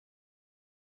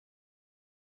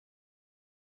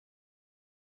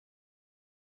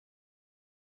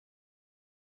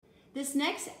This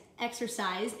next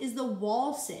exercise is the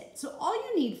wall sit. So all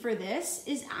you need for this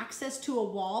is access to a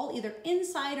wall, either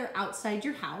inside or outside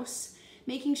your house,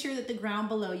 making sure that the ground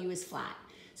below you is flat.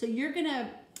 So you're gonna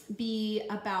be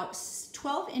about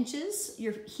 12 inches,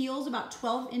 your heels about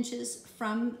 12 inches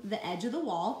from the edge of the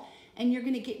wall, and you're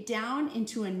gonna get down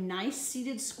into a nice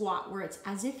seated squat where it's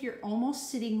as if you're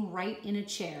almost sitting right in a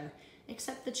chair,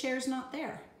 except the chair's not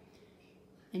there.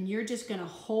 And you're just gonna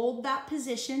hold that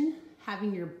position,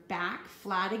 having your back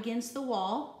flat against the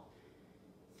wall.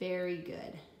 Very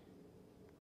good.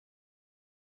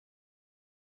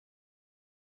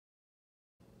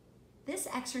 This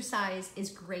exercise is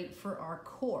great for our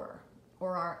core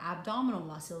or our abdominal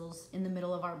muscles in the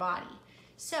middle of our body.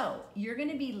 So you're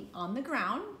gonna be on the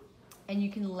ground and you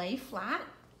can lay flat.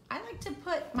 I like to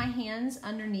put my hands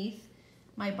underneath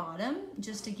my bottom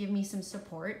just to give me some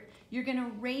support. You're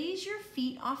gonna raise your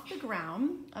feet off the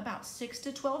ground about 6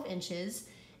 to 12 inches,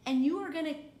 and you are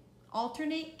gonna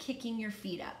alternate kicking your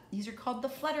feet up. These are called the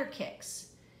flutter kicks.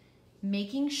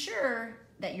 Making sure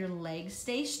that your legs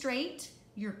stay straight,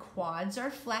 your quads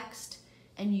are flexed,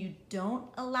 and you don't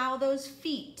allow those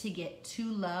feet to get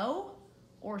too low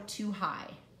or too high.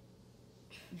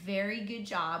 Very good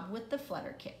job with the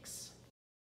flutter kicks.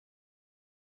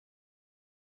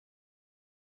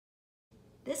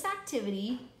 This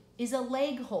activity is a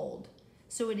leg hold.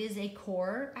 So it is a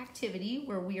core activity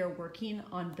where we are working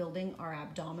on building our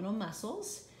abdominal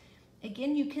muscles.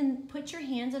 Again, you can put your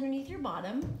hands underneath your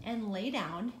bottom and lay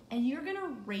down, and you're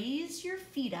gonna raise your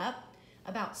feet up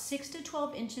about 6 to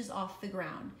 12 inches off the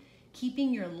ground,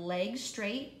 keeping your legs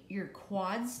straight, your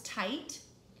quads tight,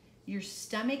 your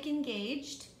stomach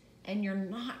engaged, and you're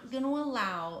not gonna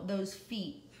allow those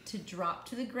feet to drop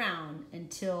to the ground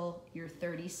until your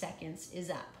 30 seconds is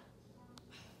up.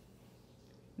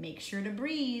 Make sure to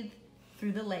breathe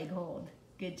through the leg hold.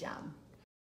 Good job.